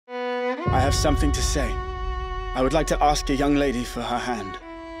I have something to say. I would like to ask a young lady for her hand.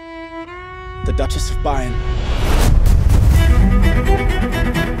 The Duchess of Bayern.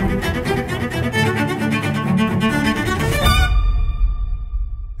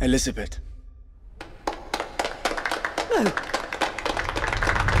 Elisabeth. No.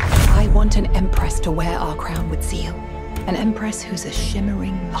 I want an empress to wear our crown with zeal. An empress who's a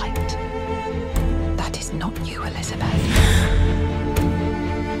shimmering light. That is not you, Elisabeth.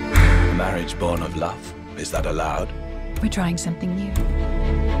 A marriage born of love. Is that allowed? We're trying something new.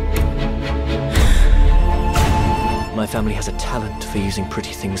 My family has a talent for using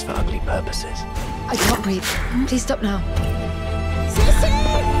pretty things for ugly purposes. I can't breathe. Please stop now.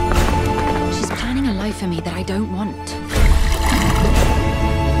 She's planning a life for me that I don't want.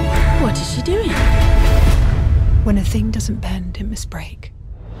 What is she doing? When a thing doesn't bend, it must break.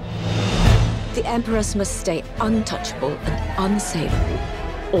 The Empress must stay untouchable and unsaleable.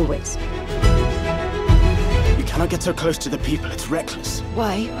 Always. You cannot get so close to the people. It's reckless.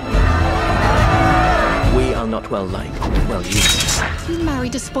 Why? We are not well liked, well used. You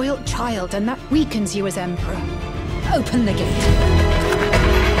married a spoilt child, and that weakens you as emperor. Open the gate.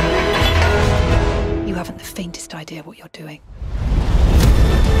 You haven't the faintest idea what you're doing.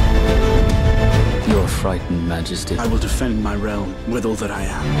 Your frightened majesty. I will defend my realm with all that I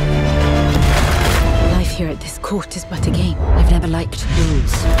am. Life here at this court is but a game. I've never liked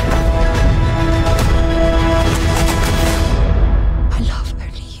rules. I love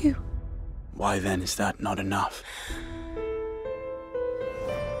only you. Why then is that not enough?